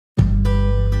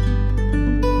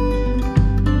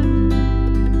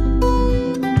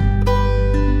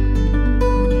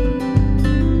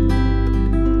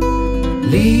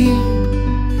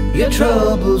your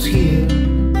troubles here.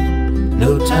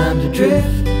 No time to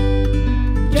drift,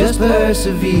 just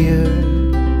persevere.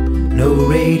 No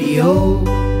radio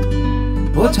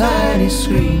or tiny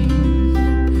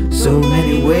screen, so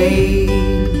many ways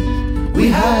we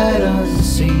hide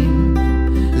unseen.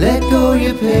 Let go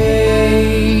your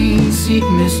pain, seek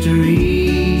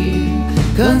mystery.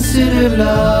 Consider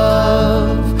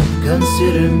love,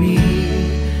 consider me,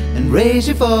 and raise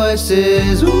your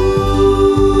voices. Ooh.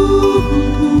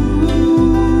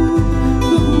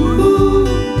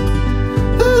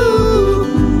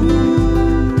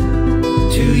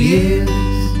 2 years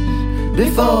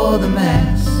before the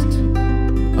mast,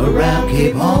 around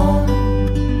Cape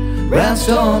Horn, round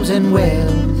storms and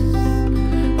wells,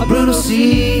 a brutal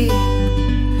sea,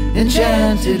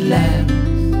 enchanted land.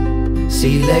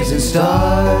 Sea legs and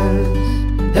stars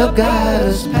help guide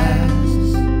us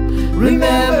past.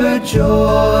 Remember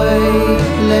joy,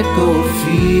 let go of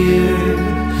fear.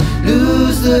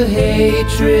 Lose the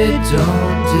hatred,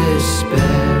 don't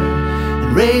despair,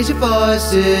 and raise your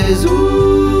voices.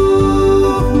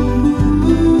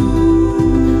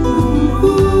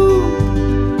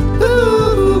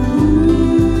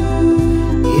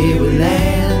 Here we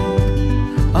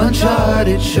land,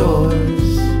 uncharted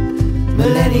shores,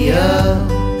 millennia,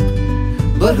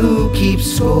 but who keeps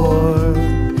score?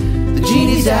 The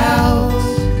genie's out,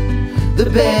 the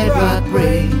bedrock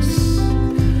breaks,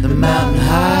 the mountain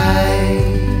high,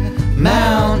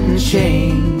 mountain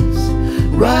chains,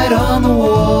 right on the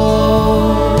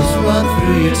walls, run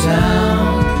through your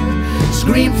town.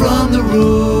 Scream from the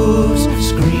roofs,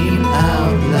 scream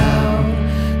out loud,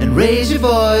 and raise your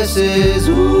voices.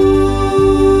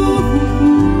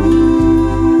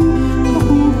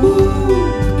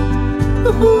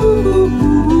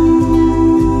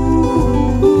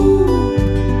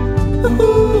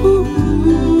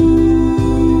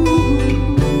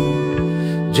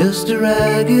 Just a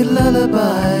ragged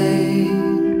lullaby,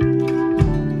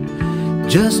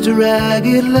 just a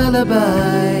ragged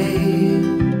lullaby,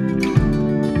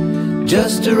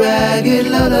 just a ragged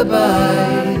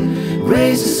lullaby.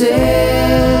 Raise the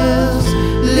sails,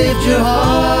 lift your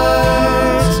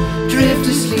hearts, drift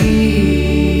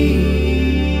asleep.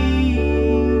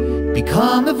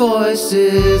 Become the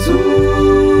voices.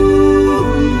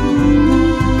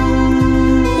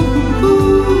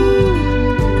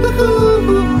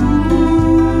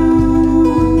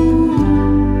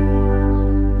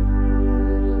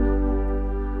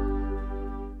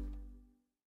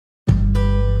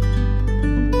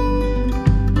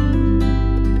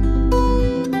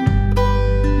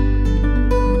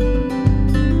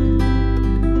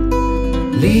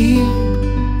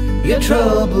 Leave your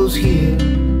troubles here.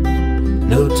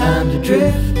 No time to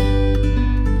drift,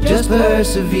 just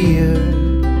persevere.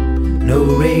 No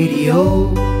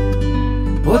radio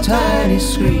or tiny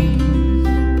screen,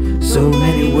 so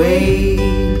many ways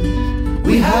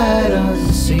we hide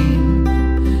unseen.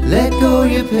 Let go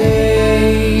your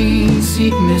pain,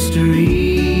 seek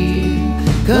mystery.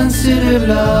 Consider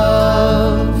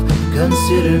love,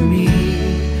 consider me,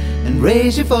 and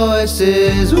raise your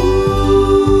voices. Ooh.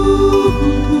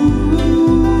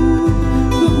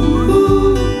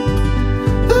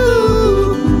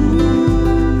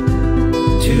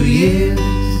 2 years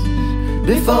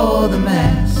before the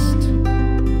mast,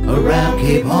 around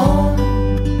Cape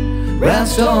Horn, round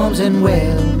storms and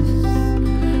wells,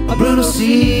 a brutal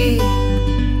sea,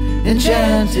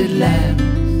 enchanted land.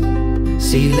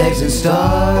 Sea legs and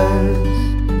stars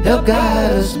help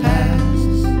guide us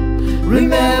past.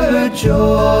 Remember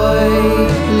joy,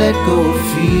 let go of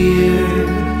fear.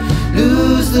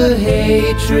 Lose the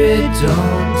hatred,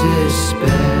 don't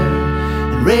despair,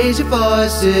 and raise your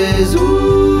voices.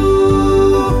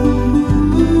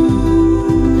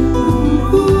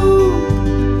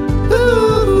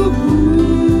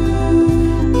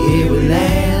 Here we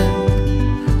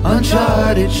land,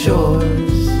 uncharted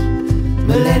shores,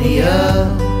 millennia,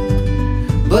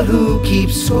 but who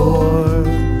keeps score?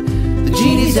 The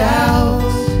genie's out,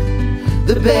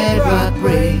 the bedrock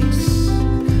breaks,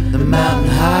 the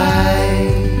mountain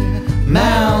high,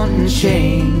 mountain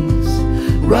chains,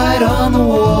 right on the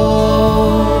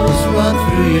walls, run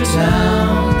through your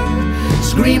town.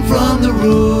 Scream from the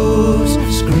roofs,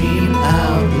 scream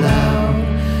out loud,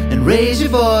 and raise your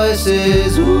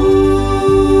voices.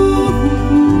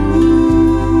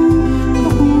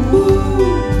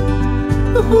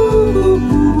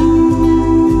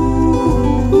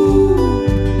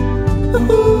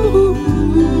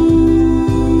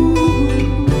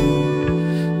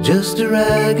 Just a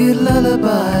ragged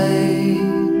lullaby,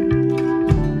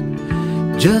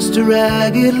 just a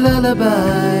ragged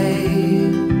lullaby,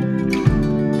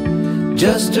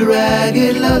 just a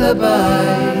ragged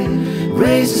lullaby.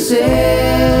 Raise the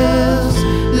sails,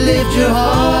 lift your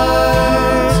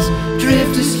hearts,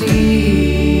 drift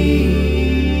asleep.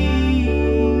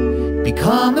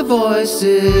 Become the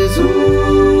voices,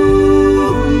 ooh.